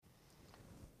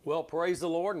Well, praise the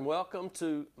Lord and welcome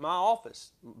to my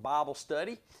office Bible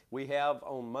study we have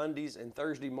on Mondays and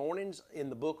Thursday mornings in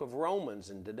the book of Romans.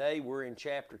 And today we're in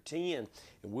chapter 10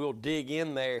 and we'll dig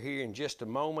in there here in just a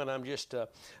moment. I'm just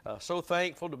so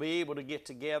thankful to be able to get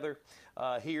together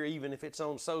here, even if it's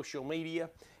on social media,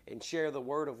 and share the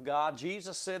Word of God.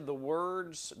 Jesus said the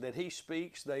words that He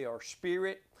speaks, they are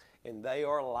spirit and they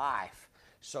are life.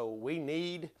 So we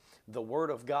need the Word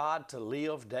of God to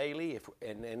live daily,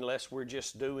 unless we're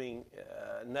just doing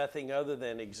nothing other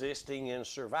than existing and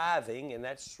surviving, and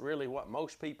that's really what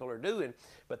most people are doing.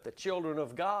 But the children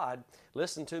of God,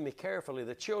 listen to me carefully,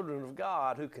 the children of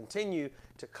God who continue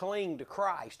to cling to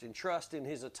Christ and trust in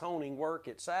His atoning work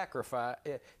at sacrifice,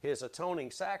 His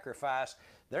atoning sacrifice,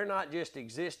 they're not just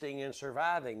existing and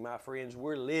surviving, my friends,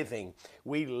 we're living.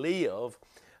 We live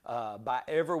by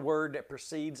every word that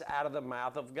proceeds out of the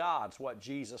mouth of God. It's what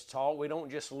Jesus taught. We don't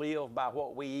just live by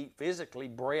what we eat physically,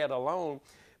 bread alone,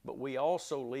 but we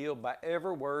also live by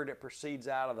every word that proceeds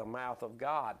out of the mouth of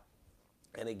God.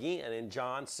 And again, in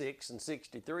John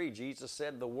 6:63, Jesus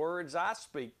said, "The words I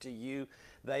speak to you,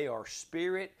 they are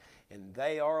spirit and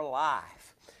they are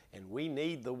life." And we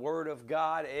need the Word of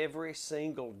God every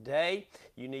single day.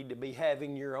 You need to be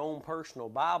having your own personal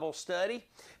Bible study.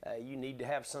 You need to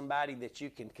have somebody that you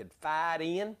can confide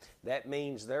in. That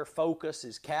means their focus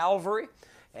is Calvary.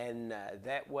 And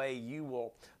that way you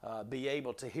will be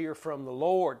able to hear from the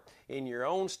Lord in your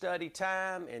own study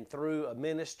time and through a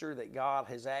minister that God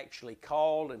has actually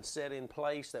called and set in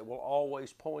place that will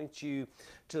always point you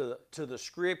to the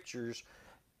Scriptures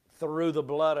through the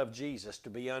blood of Jesus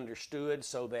to be understood,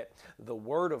 so that the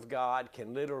Word of God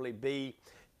can literally be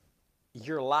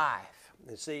your life.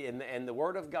 And see, and the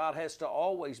Word of God has to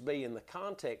always be in the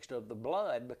context of the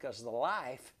blood, because the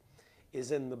life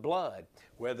is in the blood,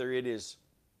 whether it is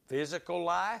physical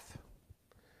life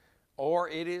or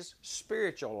it is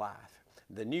spiritual life.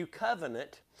 The new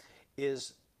covenant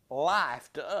is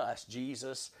life to us.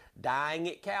 Jesus dying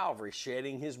at Calvary,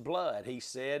 shedding His blood. He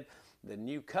said, "The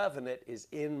new covenant is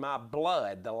in my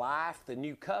blood." The life the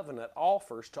new covenant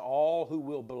offers to all who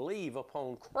will believe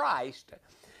upon Christ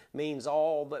means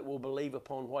all that will believe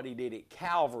upon what He did at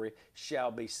Calvary shall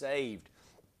be saved.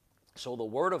 So the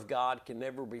Word of God can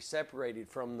never be separated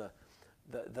from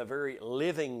the very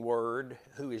living Word,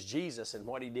 who is Jesus and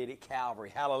what He did at Calvary.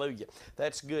 Hallelujah.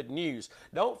 That's good news.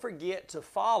 Don't forget to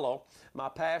follow my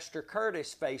Pastor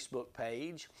Curtis Facebook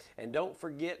page, and don't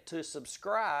forget to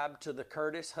subscribe to the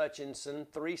Curtis Hutchinson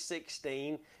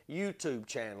 316 YouTube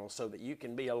channel so that you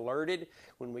can be alerted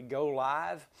when we go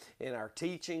live in our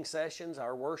teaching sessions,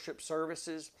 our worship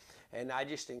services. And I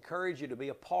just encourage you to be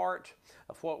a part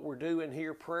of what we're doing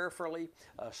here prayerfully,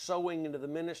 sowing into the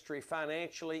ministry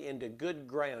financially into good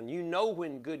ground. You know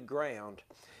when good ground,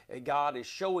 God is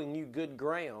showing you good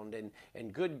ground,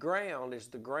 and good ground is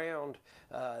the ground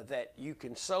that you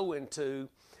can sow into,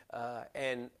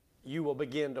 and you will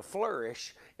begin to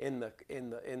flourish in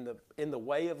the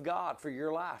way of God for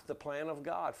your life, the plan of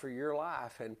God for your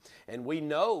life. And we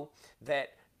know that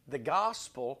the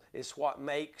gospel is what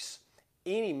makes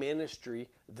any ministry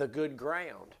the good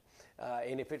ground.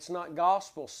 And if it's not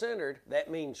gospel-centered,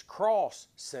 that means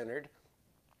cross-centered,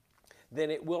 then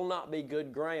it will not be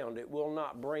good ground. It will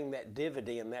not bring that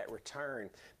dividend, that return,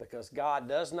 because God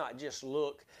does not just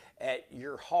look at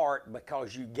your heart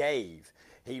because you gave.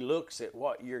 He looks at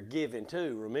what you're giving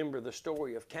to. Remember the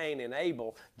story of Cain and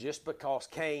Abel. Just because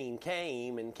Cain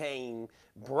came and Cain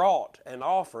brought an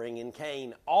offering and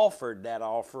Cain offered that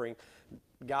offering,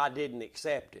 God didn't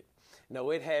accept it.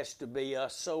 No, it has to be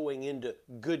us sowing into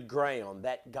good ground,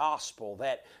 that gospel,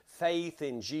 that faith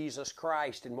in Jesus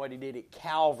Christ and what He did at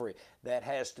Calvary. That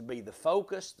has to be the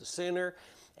focus, the center,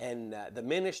 and the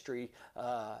ministry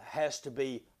has to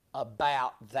be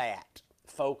about that,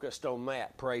 focused on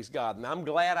that. Praise God. And I'm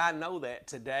glad I know that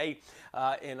today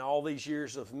in all these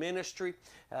years of ministry,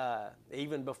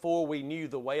 even before we knew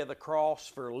the way of the cross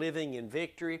for living in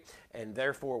victory, and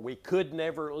therefore we could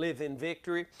never live in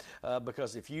victory,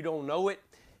 because if you don't know it,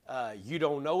 you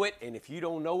don't know it, and if you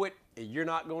don't know it, you're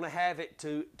not going to have it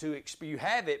you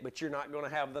have it, but you're not going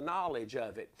to have the knowledge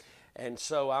of it. And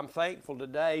so I'm thankful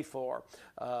today for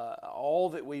all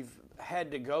that we've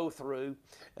had to go through,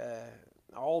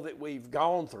 all that we've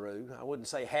gone through. I wouldn't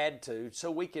say had to, so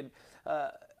we could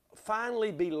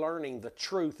finally be learning the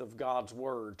truth of God's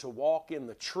Word, to walk in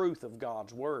the truth of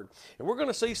God's Word. And we're going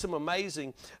to see some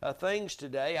amazing things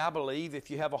today, I believe, if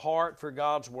you have a heart for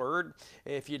God's Word.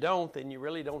 If you don't, then you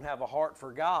really don't have a heart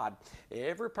for God.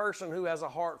 Every person who has a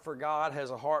heart for God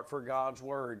has a heart for God's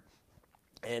Word.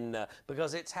 And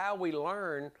because it's how we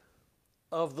learn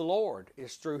of the Lord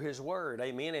is through His Word.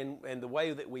 Amen. And the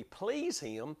way that we please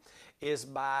Him is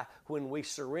by when we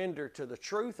surrender to the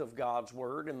truth of God's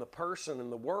Word and the person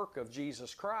and the work of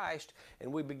Jesus Christ,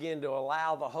 and we begin to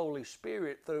allow the Holy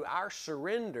Spirit through our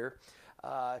surrender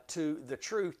to the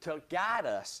truth to guide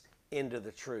us into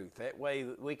the truth. That way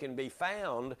we can be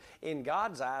found in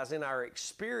God's eyes, in our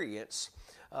experience,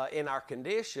 in our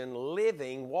condition,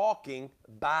 living, walking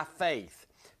by faith.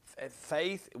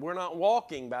 Faith, we're not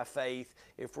walking by faith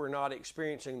if we're not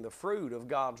experiencing the fruit of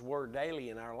God's Word daily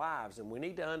in our lives. And we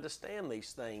need to understand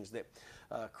these things, that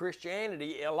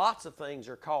Christianity, lots of things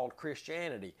are called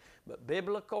Christianity, but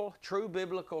true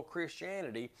biblical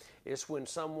Christianity is when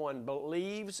someone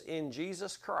believes in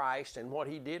Jesus Christ and what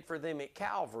He did for them at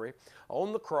Calvary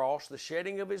on the cross, the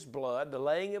shedding of His blood, the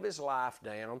laying of His life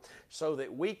down, so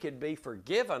that we could be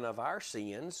forgiven of our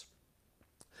sins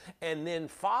and then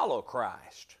follow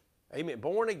Christ. Amen.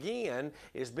 Born again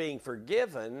is being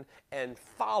forgiven and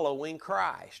following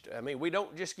Christ. I mean, we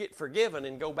don't just get forgiven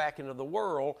and go back into the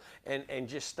world and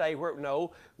just stay where.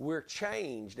 No, we're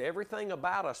changed. Everything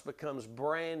about us becomes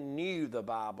brand new, the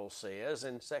Bible says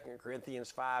in 2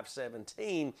 Corinthians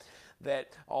 5:17,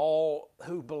 that all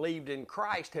who believed in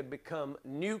Christ have become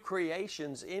new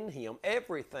creations in Him.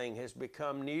 Everything has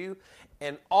become new,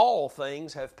 and all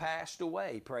things have passed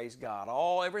away. Praise God.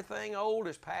 Everything old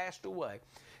has passed away.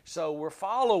 So we're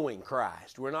following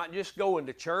Christ. We're not just going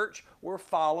to church, we're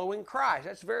following Christ.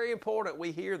 That's very important.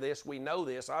 We hear this, we know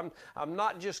this. I'm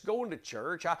not just going to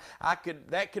church.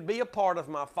 That could be a part of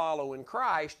my following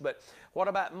Christ, but what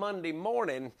about Monday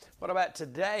morning? What about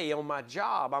today on my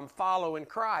job? I'm following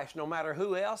Christ. No matter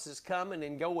who else is coming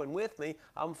and going with me,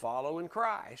 I'm following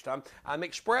Christ. I'm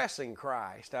expressing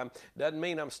Christ. Doesn't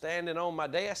mean I'm standing on my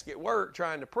desk at work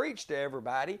trying to preach to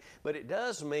everybody, but it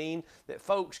does mean that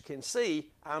folks can see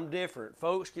I'm different.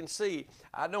 Folks can see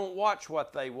I don't watch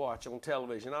what they watch on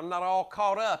television. I'm not all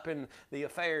caught up in the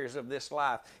affairs of this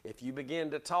life. If you begin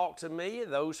to talk to me,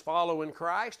 those following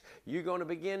Christ, you're going to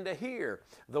begin to hear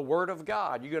the Word of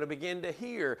God. You're going to begin to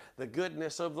hear the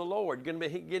goodness of the Lord. You're going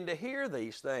to begin to hear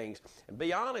these things. And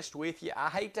be honest with you, I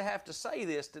hate to have to say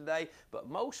this today, but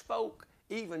most folk,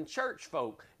 even church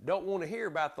folk, don't want to hear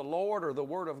about the Lord or the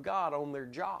Word of God on their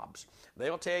jobs.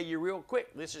 They'll tell you real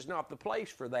quick, this is not the place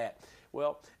for that.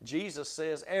 Well, Jesus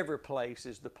says every place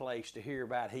is the place to hear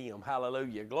about Him.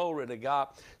 Hallelujah. Glory to God.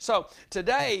 So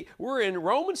today we're in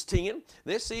Romans 10.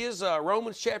 This is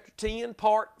Romans chapter 10,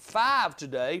 part 5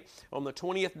 today on the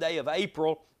 20th day of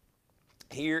April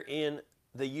here in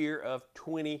the year of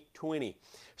 2020.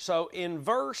 So in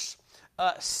verse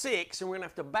 6, and we're going to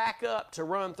have to back up to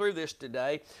run through this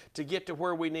today to get to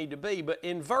where we need to be. But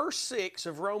in verse 6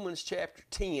 of Romans chapter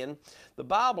 10, the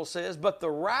Bible says, "But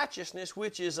the righteousness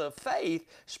which is of faith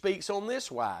speaks on this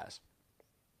wise."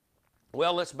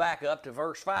 Well, let's back up to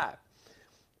verse 5.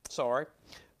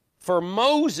 "For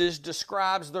Moses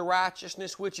describes the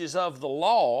righteousness which is of the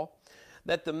law,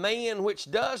 that the man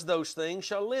which does those things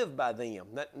shall live by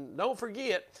them." Don't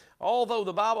forget, although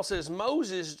the Bible says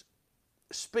Moses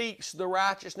speaks the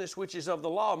righteousness which is of the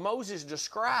law, Moses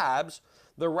describes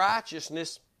the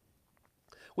righteousness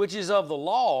which is of the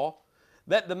law,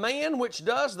 that the man which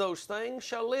does those things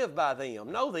shall live by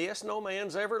them. Know this, no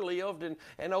man's ever lived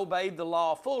and obeyed the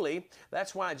law fully.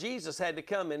 That's why Jesus had to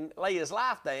come and lay His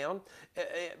life down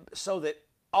so that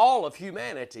all of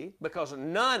humanity, because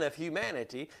none of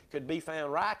humanity could be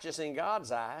found righteous in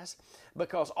God's eyes,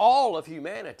 because all of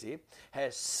humanity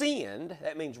has sinned,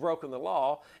 that means broken the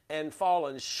law, and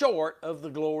fallen short of the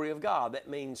glory of God. That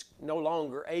means no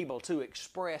longer able to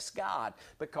express God,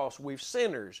 because we're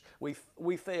sinners.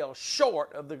 We fell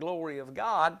short of the glory of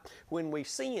God when we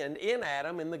sinned in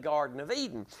Adam in the Garden of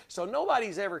Eden. So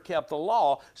nobody's ever kept the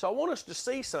law. So I want us to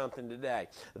see something today.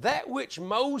 That which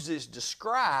Moses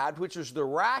described, which was the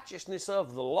righteousness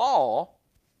of the law,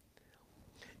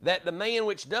 that the man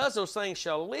which does those things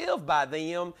shall live by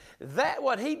them, that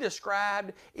what he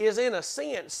described is in a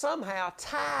sense somehow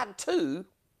tied to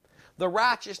the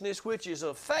righteousness which is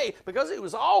of faith, because it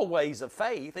was always of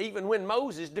faith, even when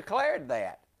Moses declared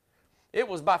that. It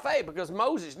was by faith, because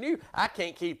Moses knew, I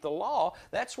can't keep the law.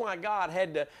 That's why God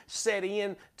had to set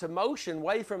into motion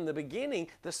way from the beginning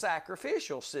the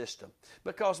sacrificial system,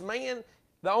 because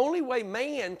the only way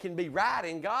man can be right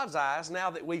in God's eyes, now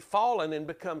that we've fallen and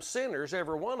become sinners,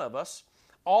 every one of us,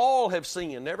 all have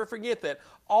sinned. Never forget that.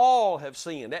 all have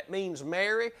sinned. That means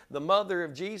Mary, the mother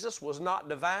of Jesus, was not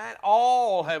divine.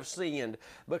 All have sinned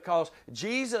because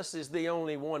Jesus is the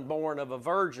only one born of a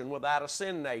virgin without a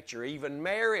sin nature. Even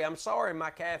Mary, I'm sorry, my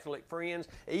Catholic friends,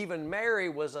 even Mary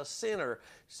was a sinner,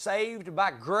 saved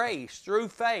by grace through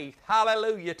faith.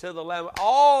 Hallelujah to the Lamb.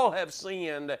 All have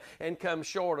sinned and come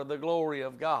short of the glory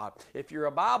of God. If you're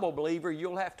a Bible believer,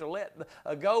 you'll have to let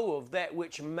go of that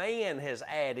which man has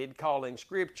added, calling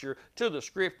Scripture to the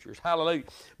Scriptures. Hallelujah.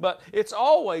 But it's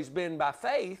always been by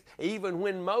faith, even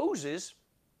when Moses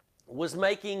was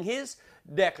making his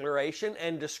declaration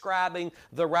and describing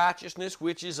the righteousness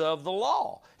which is of the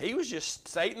law. He was just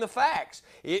stating the facts.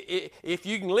 If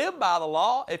you can live by the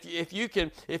law, if you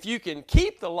can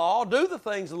keep the law, do the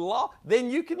things of the law, then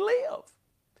you can live.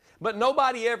 But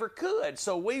nobody ever could.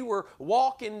 So we were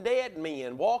walking dead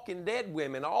men, walking dead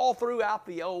women all throughout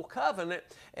the Old Covenant.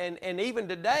 And even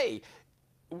today,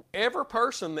 every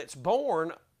person that's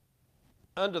born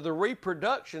under the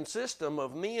reproduction system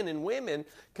of men and women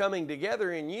coming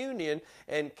together in union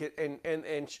and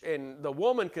the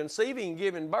woman conceiving and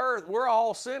giving birth, we're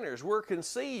all sinners. We're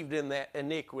conceived in that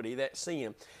iniquity, that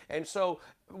sin. And so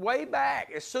way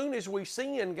back, as soon as we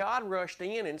sinned, God rushed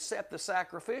in and set the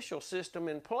sacrificial system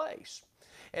in place.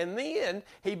 And then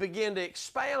He began to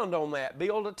expound on that,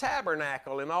 build a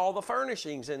tabernacle and all the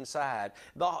furnishings inside,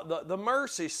 the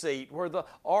mercy seat where the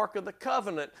Ark of the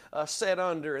Covenant sat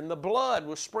under, and the blood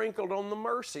was sprinkled on the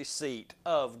mercy seat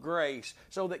of grace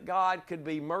so that God could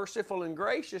be merciful and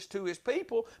gracious to His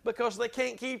people because they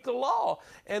can't keep the law.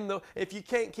 And if you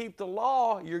can't keep the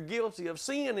law, you're guilty of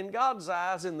sin in God's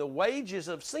eyes, and the wages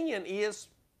of sin is,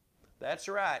 that's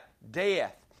right,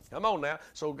 death. Come on now.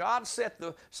 So God set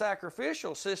the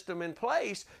sacrificial system in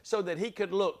place so that He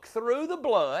could look through the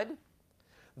blood.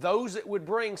 Those that would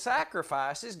bring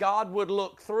sacrifices, God would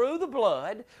look through the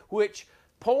blood, which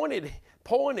pointed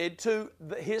to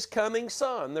His coming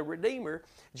Son, the Redeemer,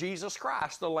 Jesus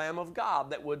Christ, the Lamb of God,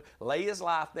 that would lay His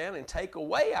life down and take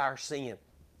away our sin.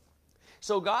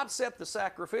 So God set the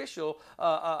sacrificial,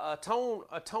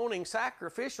 atoning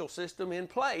sacrificial system in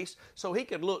place so He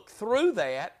could look through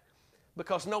that,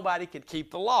 because nobody could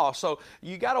keep the law. So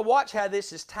you got to watch how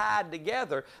this is tied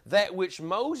together. That which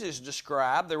Moses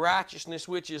described, the righteousness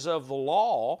which is of the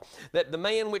law, that the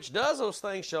man which does those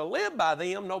things shall live by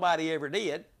them. Nobody ever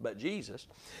did, but Jesus.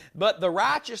 But the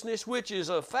righteousness which is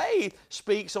of faith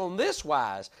speaks on this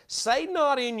wise: say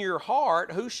not in your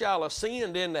heart, who shall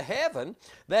ascend into heaven?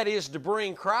 That is to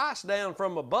bring Christ down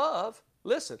from above.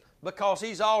 Listen, because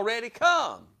He's already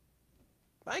come.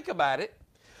 Think about it.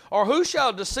 Or who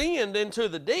shall descend into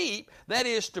the deep? That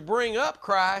is to bring up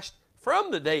Christ from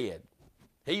the dead.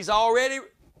 He's already,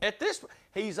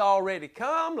 He's already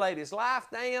come, laid His life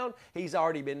down. He's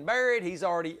already been buried. He's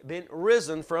already been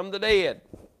risen from the dead.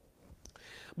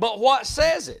 But what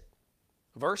says it?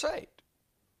 Verse 8.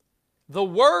 The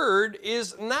word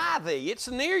is nigh thee. It's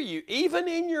near you, even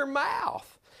in your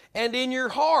mouth and in your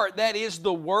heart. That is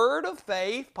the word of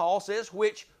faith, Paul says,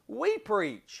 which we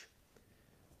preach.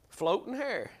 Floating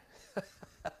hair.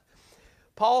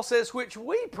 Paul says, which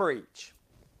we preach.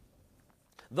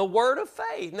 The word of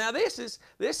faith. Now this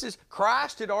is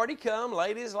Christ had already come,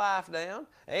 laid His life down.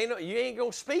 You ain't going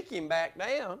to speak Him back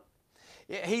down.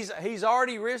 He's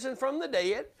already risen from the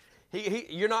dead.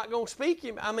 You're not going to speak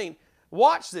Him. I mean,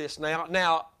 watch this now.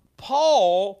 Now,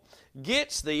 Paul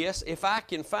gets this. If I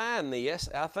can find this,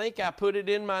 I think I put it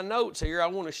in my notes here. I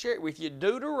want to share it with you.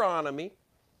 Deuteronomy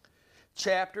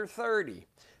chapter 30.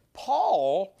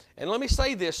 Paul, and let me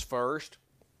say this first.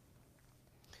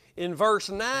 In verse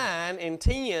 9 and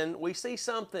 10, we see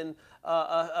something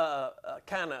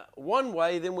kind of one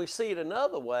way, then we see it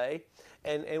another way.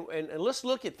 And let's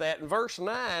look at that. In verse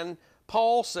 9,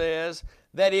 Paul says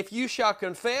that if you shall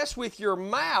confess with your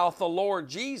mouth the Lord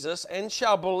Jesus and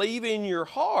shall believe in your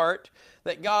heart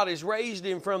that God has raised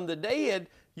Him from the dead,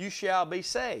 you shall be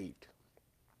saved.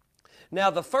 Now,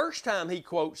 the first time he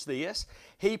quotes this,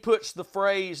 he puts the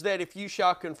phrase that if you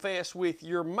shall confess with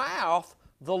your mouth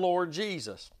the Lord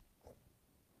Jesus.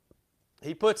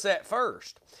 He puts that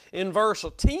first. In verse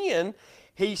 10,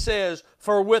 he says,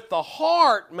 for with the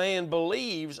heart man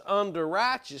believes unto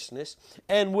righteousness,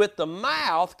 and with the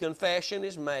mouth confession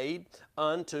is made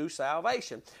unto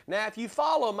salvation. Now, if you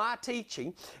follow my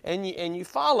teaching, and you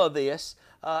follow this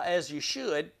as you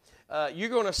should, you're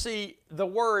going to see the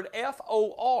word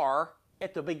F-O-R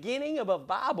at the beginning of a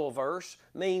Bible verse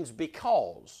means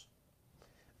because.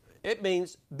 It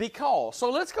means because.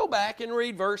 So let's go back and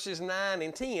read verses 9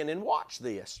 and 10 and watch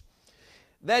this.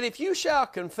 That if you shall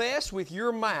confess with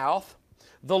your mouth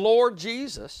the Lord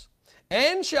Jesus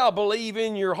and shall believe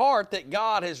in your heart that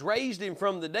God has raised him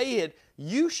from the dead,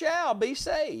 you shall be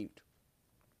saved.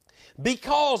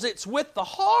 Because it's with the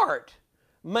heart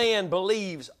man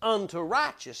believes unto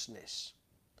righteousness,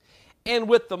 and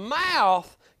with the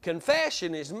mouth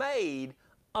confession is made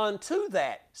unto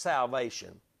that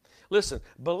salvation. Listen,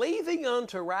 believing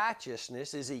unto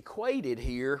righteousness is equated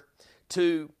here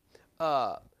to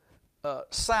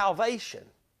salvation.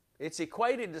 It's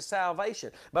equated to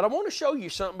salvation. But I want to show you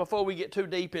something before we get too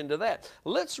deep into that.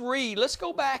 Let's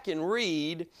go back and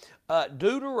read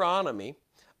Deuteronomy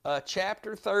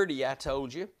chapter 30, I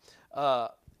told you,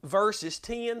 verses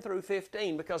 10 through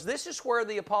 15, because this is where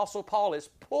the Apostle Paul is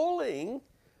pulling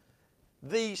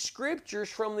the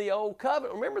scriptures from the Old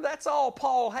Covenant. Remember, that's all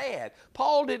Paul had.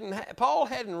 Paul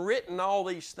hadn't written all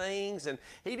these things, and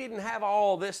he didn't have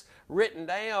all this written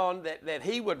down that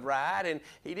he would write, and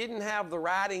he didn't have the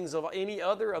writings of any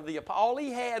other of the apostles. All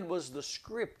he had was the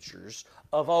scriptures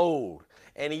of old,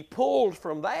 and he pulled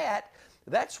from that.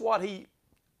 That's what he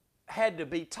had to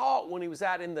be taught when he was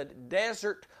out in the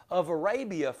desert of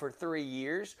Arabia for 3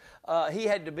 years. He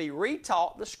had to be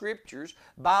retaught the scriptures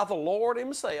by the Lord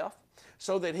himself,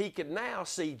 so that he could now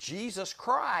see Jesus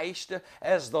Christ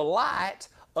as the light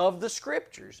of the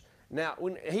Scriptures. Now,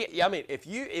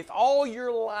 if all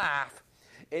your life,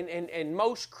 and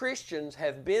most Christians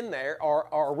have been there,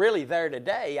 or are really there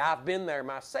today, I've been there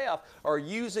myself, are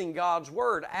using God's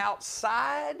Word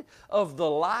outside of the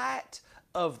light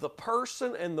of the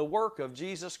person and the work of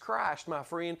Jesus Christ, my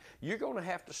friend, you're going to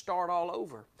have to start all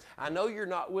over. I know you're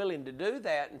not willing to do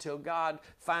that until God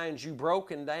finds you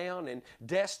broken down and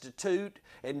destitute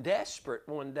and desperate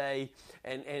one day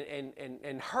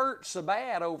and hurt so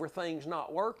bad over things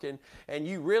not working, and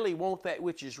you really want that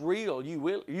which is real.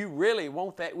 You really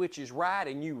want that which is right,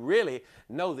 and you really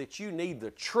know that you need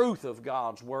the truth of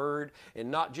God's Word and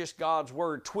not just God's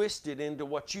Word twisted into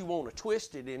what you want to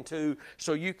twist it into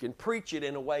so you can preach it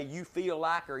in a way you feel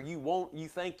like or you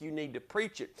think you need to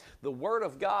preach it. The Word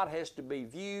of God has to be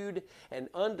viewed and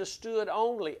understood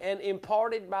only and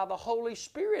imparted by the Holy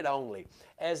Spirit only,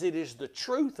 as it is the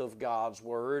truth of God's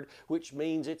Word, which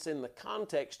means it's in the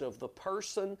context of the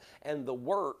person and the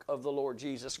work of the Lord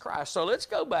Jesus Christ. So let's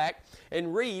go back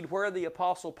and read where the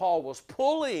Apostle Paul was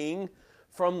pulling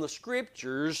from the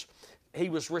Scriptures. He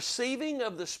was receiving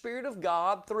of the Spirit of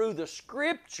God through the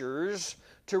Scriptures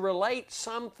to relate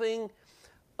something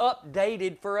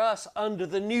updated for us under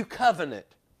the new covenant.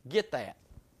 Get that?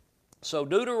 So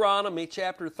Deuteronomy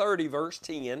chapter 30, verse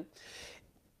 10,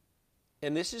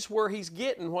 and this is where he's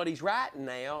getting what he's writing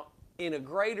now in a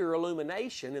greater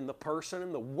illumination in the person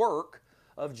and the work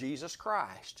of Jesus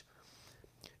Christ.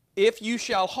 If you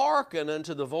shall hearken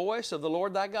unto the voice of the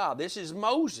Lord thy God. This is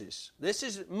Moses. This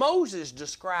is Moses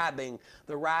describing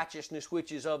the righteousness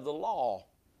which is of the law.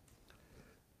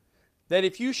 That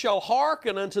if you shall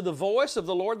hearken unto the voice of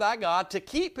the Lord thy God to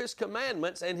keep His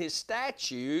commandments and His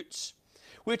statutes,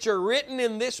 which are written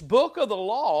in this book of the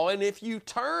law, and if you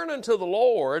turn unto the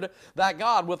Lord thy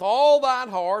God with all thine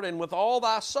heart and with all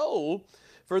thy soul,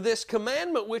 for this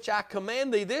commandment which I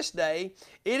command thee this day,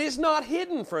 it is not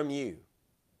hidden from you.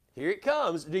 Here it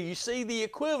comes. Do you see the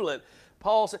equivalent?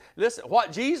 Paul said, listen,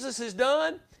 what Jesus has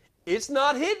done, it's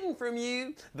not hidden from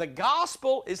you. The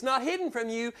gospel is not hidden from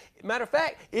you. Matter of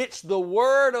fact, it's the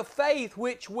word of faith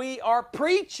which we are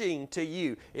preaching to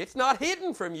you. It's not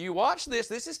hidden from you. Watch this.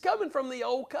 This is coming from the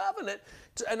Old Covenant,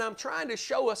 and I'm trying to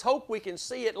show us, hope we can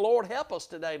see it. Lord, help us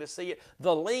today to see it.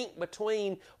 The link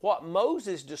between what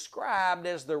Moses described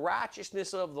as the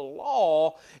righteousness of the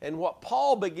law and what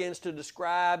Paul begins to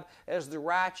describe as the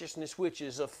righteousness which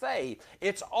is of faith.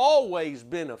 It's always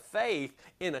been of faith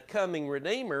in a coming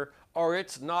Redeemer, or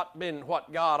it's not been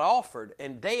what God offered,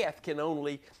 and death can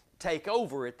only take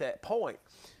over at that point.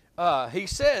 He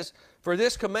says, for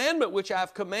this commandment which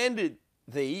I've commanded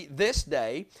thee this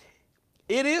day,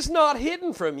 it is not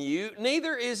hidden from you,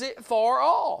 neither is it far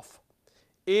off.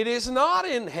 It is not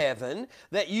in heaven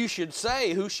that you should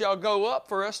say, who shall go up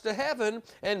for us to heaven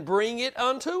and bring it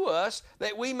unto us,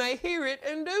 that we may hear it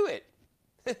and do it.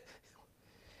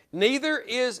 Neither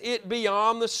is it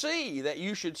beyond the sea that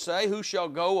you should say, who shall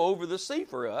go over the sea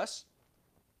for us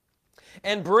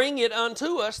and bring it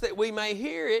unto us, that we may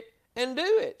hear it and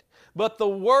do it. But the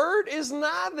word is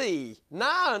nigh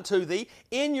unto thee,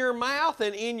 in your mouth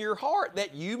and in your heart,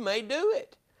 that you may do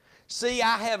it. See,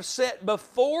 I have set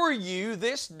before you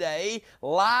this day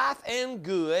life and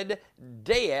good,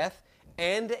 death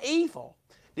and evil.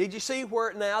 Did you see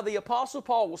where now the Apostle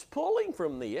Paul was pulling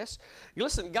from this?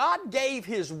 Listen, God gave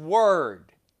His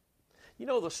Word. You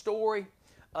know the story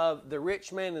of the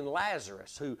rich man and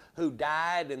Lazarus who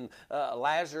died, and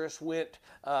Lazarus went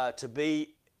to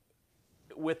be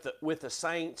with the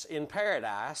saints in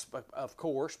paradise, of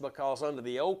course, because under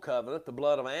the old covenant the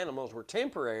blood of animals were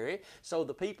temporary. So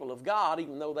the people of God,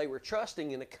 even though they were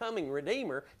trusting in a coming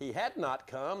Redeemer, He had not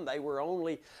come. They were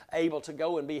only able to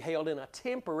go and be held in a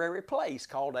temporary place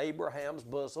called Abraham's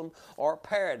bosom or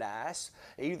paradise.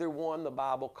 Either one, the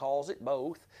Bible calls it,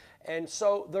 both. And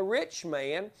so the rich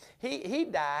man, he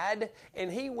died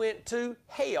and he went to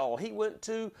hell. He went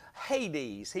to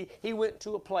Hades. He went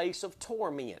to a place of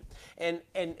torment. And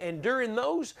during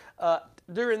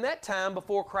that time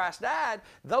before Christ died,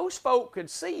 those folk could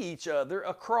see each other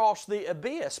across the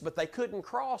abyss, but they couldn't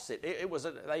cross it.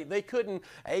 They couldn't.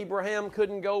 Abraham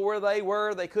couldn't go where they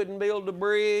were. They couldn't build a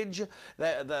bridge.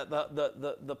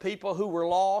 The people who were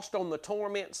lost on the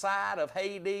torment side of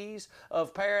Hades,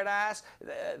 of paradise,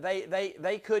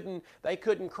 they couldn't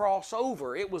cross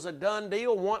over. It was a done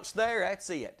deal. Once there, that's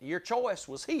it. Your choice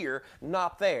was here,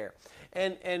 not there.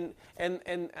 And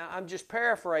I'm just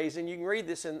paraphrasing. You can read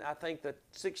this in, I think, the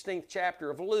 16th chapter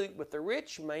of Luke. But the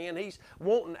rich man, he's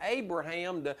wanting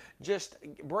Abraham to just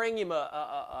bring him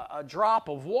a drop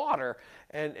of water.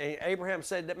 And Abraham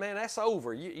said, that, man, that's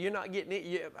over. You're not getting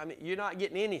it. You're not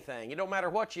getting anything. It don't matter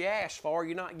what you ask for.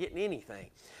 You're not getting anything.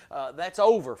 That's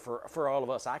over for all of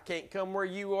us. I can't come where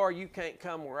you are. You can't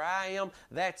come where I am.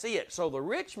 That's it. So the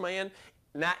rich man,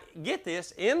 now get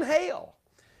this, in hell,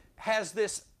 has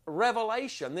this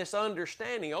revelation, this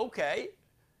understanding. Okay,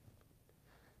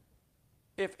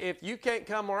 if you can't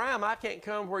come where I am, I can't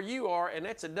come where you are, and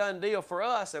that's a done deal for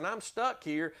us, and I'm stuck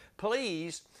here.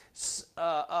 Please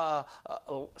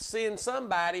send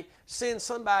somebody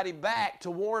back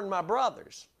to warn my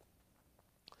brothers.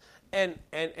 And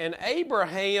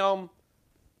Abraham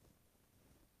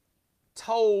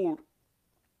told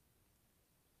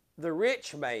the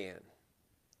rich man,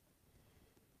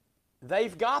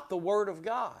 they've got the Word of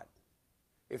God.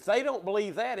 If they don't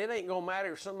believe that, it ain't going to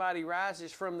matter if somebody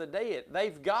rises from the dead.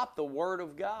 They've got the Word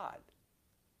of God.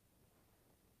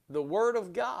 The Word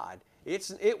of God.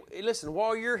 Listen,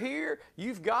 while you're here,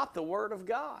 you've got the Word of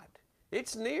God.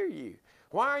 It's near you.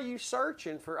 Why are you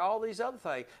searching for all these other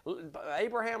things?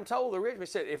 Abraham told the rich man, he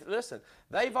said, listen,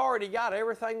 they've already got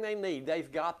everything they need.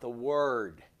 They've got the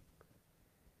Word.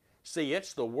 See,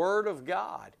 it's the Word of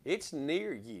God. It's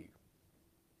near you.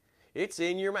 It's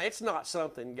in your mind. It's not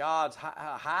something God's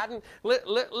hiding.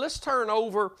 Let's turn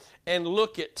over and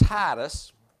look at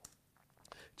Titus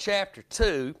chapter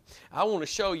 2. I want to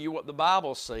show you what the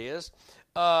Bible says.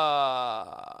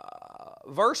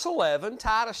 Verse 11,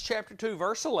 Titus chapter 2,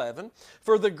 verse 11.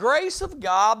 For the grace of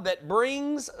God that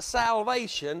brings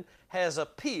salvation has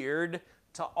appeared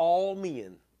to all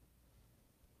men.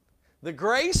 The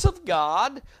grace of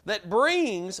God that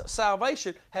brings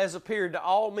salvation has appeared to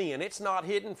all men. It's not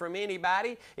hidden from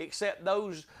anybody except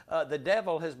those, the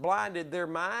devil has blinded their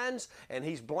minds, and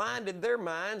he's blinded their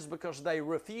minds because they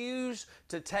refuse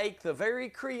to take the very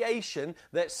creation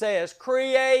that says,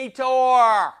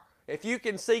 Creator. If you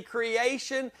can see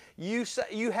creation, you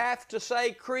have to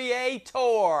say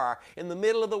Creator. In the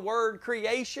middle of the word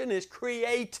creation is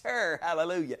Creator.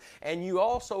 Hallelujah. And you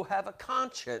also have a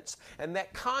conscience. And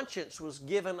that conscience was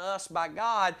given us by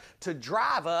God to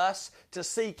drive us to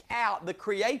seek out the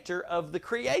Creator of the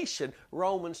creation.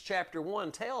 Romans chapter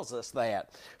 1 tells us that.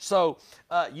 So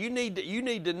you need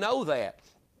to know that.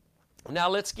 Now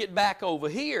let's get back over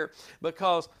here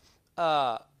because...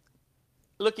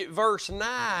 look at verse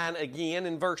 9 again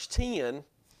in verse 10.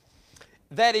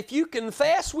 That if you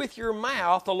confess with your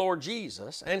mouth the Lord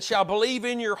Jesus and shall believe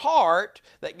in your heart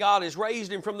that God has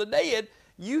raised Him from the dead,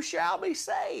 you shall be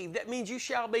saved. That means you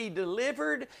shall be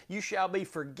delivered, you shall be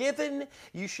forgiven,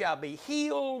 you shall be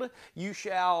healed, you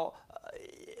shall...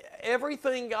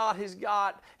 everything God has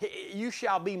got, you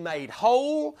shall be made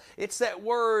whole. It's that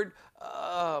word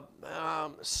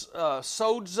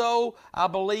sozo, I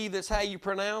believe that's how you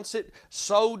pronounce it,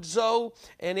 sozo,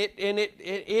 and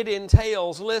it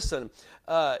entails, listen,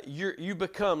 you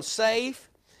become safe,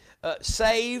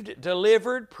 saved,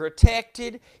 delivered,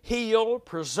 protected, healed,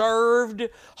 preserved,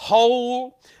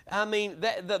 whole. I mean,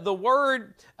 the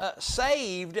word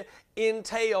saved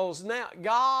entails, now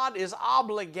God is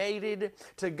obligated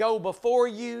to go before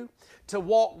you, to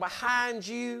walk behind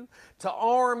you, to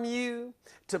arm you,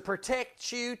 to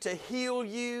protect you, to heal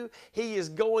you. He is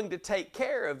going to take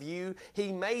care of you.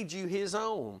 He made you His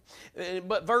own.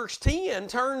 But verse 10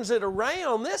 turns it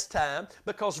around this time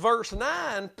because verse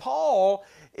 9, Paul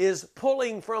is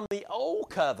pulling from the old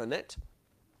covenant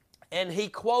And he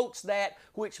quotes that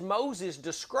which Moses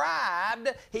described.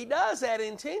 He does that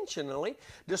intentionally,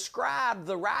 describe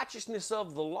the righteousness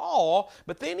of the law,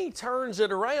 but then he turns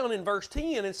it around in verse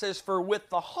 10 and says, "For with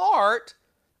the heart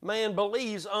man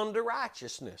believes unto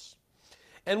righteousness,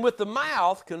 and with the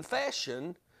mouth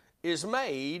confession is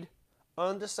made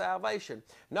unto salvation."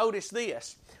 Notice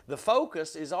this, the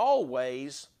focus is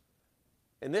always,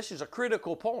 and this is a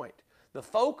critical point, the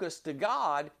focus to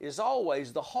God is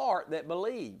always the heart that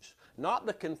believes, not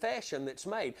the confession that's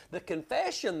made. The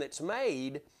confession that's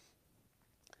made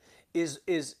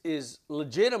is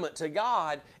legitimate to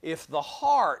God if the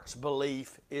heart's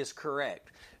belief is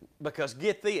correct. Because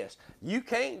get this, you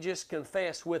can't just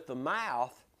confess with the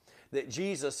mouth that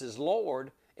Jesus is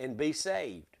Lord and be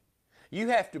saved. You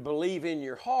have to believe in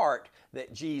your heart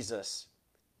that Jesus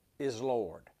is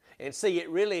Lord. And see, it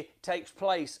really takes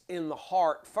place in the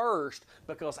heart first,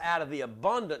 because out of the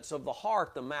abundance of the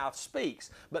heart, the mouth speaks.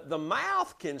 But the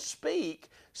mouth can speak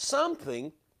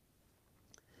something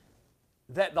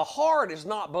that the heart is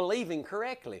not believing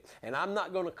correctly. And I'm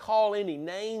not going to call any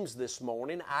names this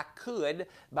morning. I could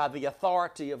by the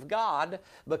authority of God,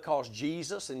 because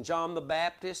Jesus and John the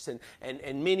Baptist and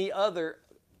many other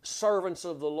servants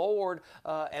of the Lord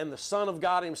and the Son of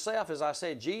God Himself, as I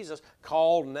said, Jesus,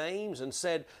 called names and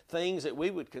said things that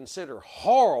we would consider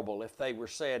horrible if they were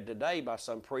said today by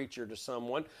some preacher to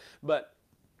someone. But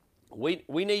we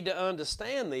need to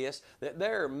understand this, that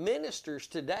there are ministers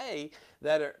today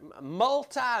that are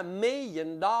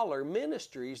multi-million-dollar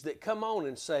ministries that come on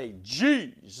and say,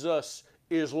 Jesus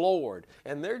is Lord.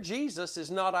 And their Jesus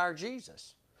is not our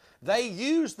Jesus. They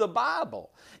use the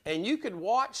Bible, and you could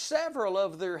watch several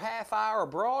of their half-hour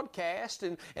broadcasts,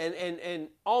 and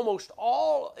almost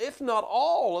all, if not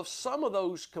all, of some of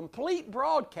those complete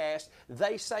broadcasts,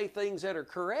 they say things that are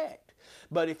correct.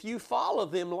 But if you follow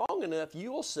them long enough,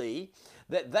 you'll see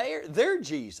that they're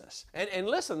Jesus. And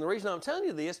listen, the reason I'm telling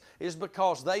you this is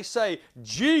because they say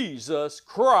Jesus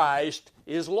Christ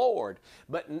is Lord.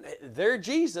 But their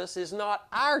Jesus is not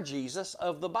our Jesus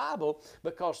of the Bible,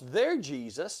 because their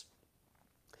Jesus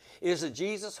is a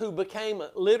Jesus who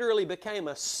literally became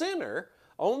a sinner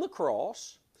on the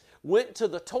cross, went to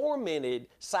the tormented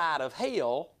side of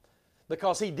hell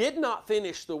because He did not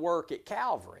finish the work at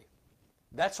Calvary.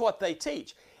 That's what they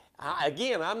teach.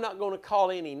 Again, I'm not going to call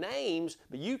any names,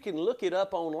 but you can look it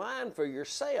up online for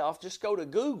yourself. Just go to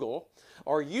Google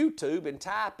or YouTube and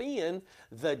type in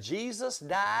the Jesus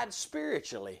died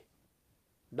spiritually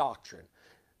doctrine.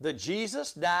 The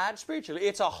Jesus died spiritually.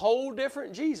 It's a whole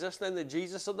different Jesus than the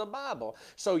Jesus of the Bible.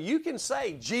 So you can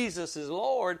say Jesus is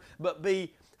Lord, but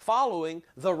be following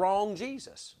the wrong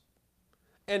Jesus.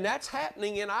 And that's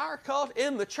happening in our culture,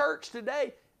 in the church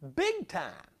today, big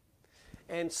time.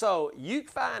 And so you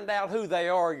find out who they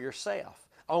are yourself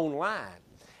online.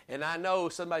 And I know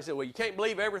somebody said, well, you can't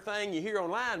believe everything you hear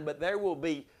online, but there will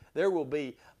be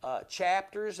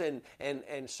chapters and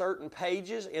certain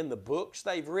pages in the books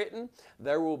they've written.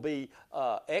 There will be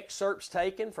excerpts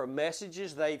taken from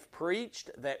messages they've preached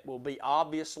that will be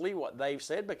obviously what they've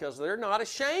said, because they're not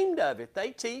ashamed of it.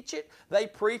 They teach it, they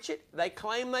preach it, they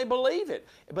claim they believe it.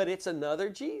 But it's another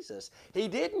Jesus. He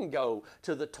didn't go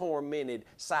to the tormented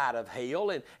side of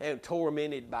hell and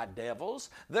tormented by devils.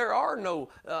 There are no,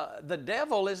 the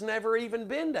devil has never even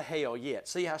been to hell yet.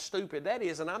 See how stupid that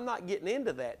is? And I'm not getting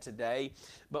into that today.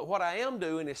 But what I am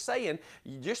doing is saying,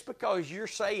 just because you're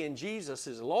saying Jesus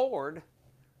is Lord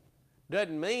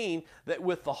doesn't mean that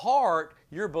with the heart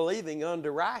you're believing unto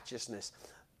righteousness.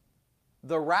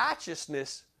 The righteous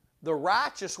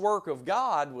work of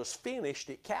God was finished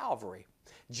at Calvary.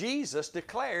 Jesus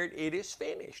declared it is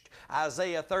finished.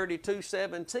 Isaiah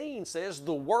 32:17 says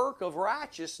the work of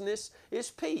righteousness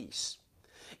is peace.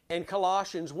 And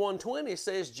Colossians 1:20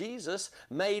 says Jesus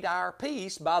made our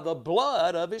peace by the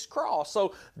blood of His cross.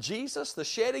 So Jesus, the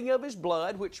shedding of His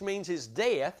blood, which means His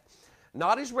death,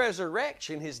 not His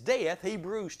resurrection, His death.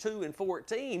 Hebrews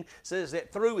 2:14 says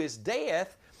that through His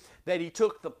death that He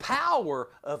took the power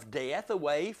of death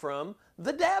away from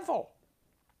the devil.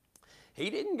 He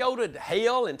didn't go to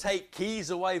hell and take keys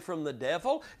away from the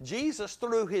devil. Jesus,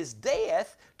 through His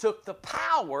death, took the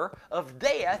power of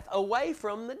death away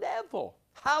from the devil.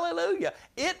 Hallelujah.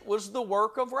 It was the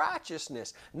work of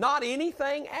righteousness, not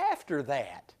anything after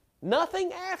that.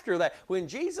 Nothing after that. When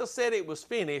Jesus said it was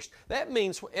finished, that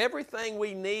means everything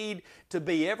we need to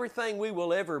be everything we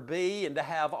will ever be and to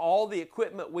have all the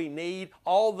equipment we need,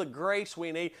 all the grace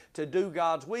we need to do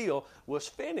God's will was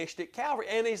finished at Calvary.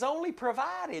 And is only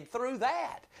provided through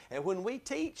that. And when we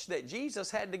teach that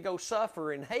Jesus had to go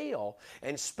suffer in hell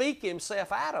and speak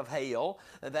Himself out of hell,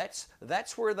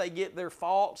 that's where they get their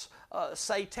false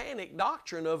satanic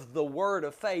doctrine of the word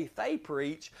of faith they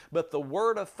preach. But the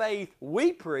word of faith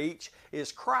we preach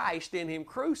is Christ in Him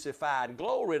crucified.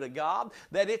 Glory to God,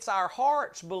 that it's our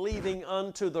hearts believing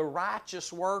unto the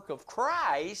righteous work of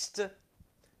Christ.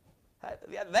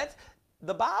 That's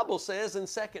the Bible says in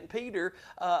 2 Peter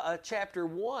chapter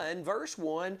 1, verse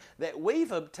 1, that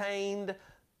we've obtained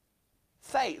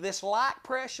faith, this like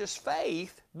precious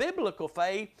faith, biblical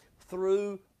faith,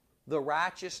 through the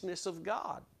righteousness of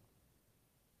God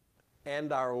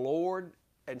and our Lord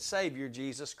and Savior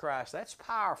Jesus Christ. That's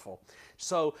powerful.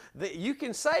 So that you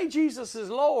can say Jesus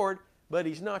is Lord, but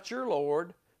He's not your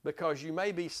Lord, because you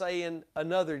may be saying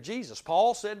another Jesus.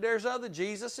 Paul said there's other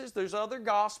Jesuses, there's other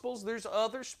gospels, there's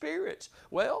other spirits.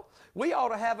 Well, we ought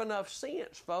to have enough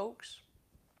sense, folks,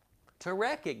 to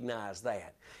recognize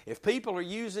that. If people are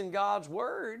using God's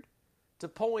Word to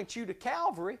point you to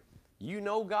Calvary, you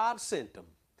know God sent them.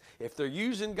 If they're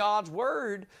using God's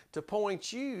Word to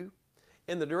point you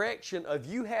in the direction of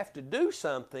you have to do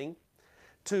something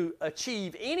to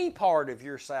achieve any part of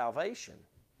your salvation,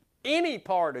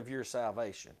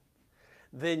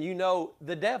 then you know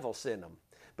the devil sent them.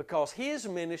 Because his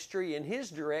ministry and his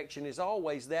direction is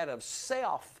always that of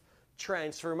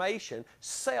self-transformation,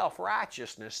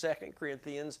 self-righteousness. 2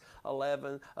 Corinthians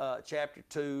 11, chapter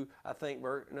 2, I think,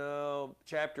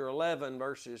 chapter 11,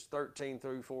 verses 13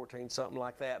 through 14, something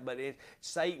like that. But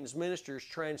Satan's ministers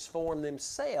transform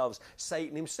themselves.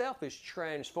 Satan himself is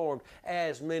transformed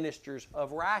as ministers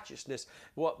of righteousness.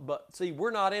 But see, we're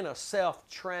not in a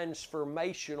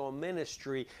self-transformational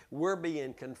ministry. We're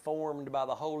being conformed by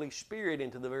the Holy Spirit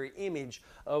into the very image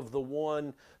of the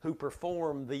one who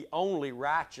performed the only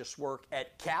righteous work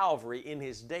at Calvary in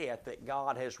His death that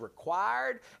God has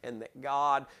required and that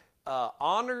God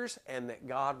honors and that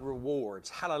God rewards.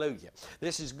 Hallelujah.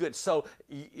 This is good. So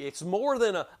it's more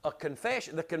than a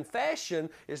confession. The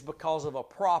confession is because of a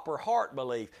proper heart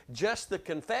belief. Just the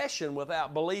confession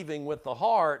without believing with the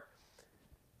heart.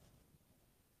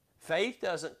 Faith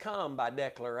doesn't come by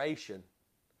declaration.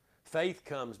 Faith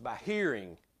comes by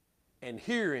hearing, and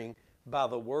hearing by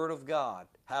the Word of God.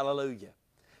 Hallelujah.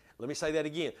 Let me say that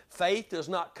again. Faith does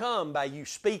not come by you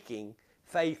speaking.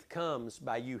 Faith comes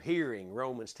by you hearing.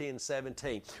 Romans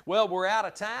 10:17. Well, we're out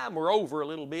of time. We're over a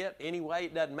little bit. Anyway,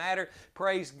 it doesn't matter.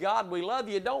 Praise God. We love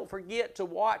you. Don't forget to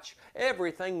watch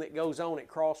everything that goes on at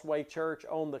Crossway Church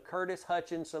on the Curtis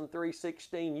Hutchinson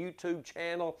 316 YouTube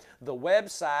channel, the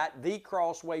website,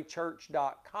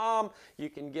 thecrosswaychurch.com. You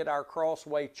can get our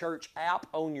Crossway Church app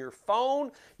on your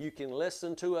phone. You can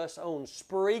listen to us on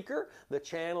Spreaker. The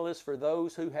channel is for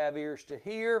those who have ears to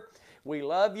hear. We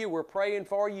love you. We're praying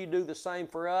for you. Do the same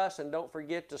for us. And don't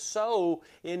forget to sow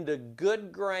into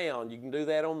good ground. You can do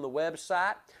that on the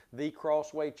website,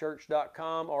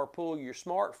 thecrosswaychurch.com, or pull your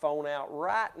smartphone out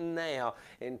right now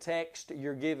and text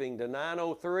your giving to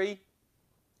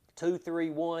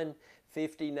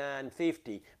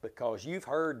 903-231-5950, because you've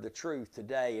heard the truth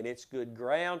today and it's good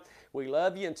ground. We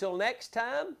love you. Until next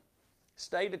time,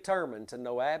 stay determined to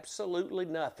know absolutely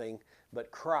nothing but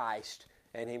Christ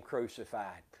and Him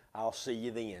crucified. I'll see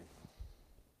you then.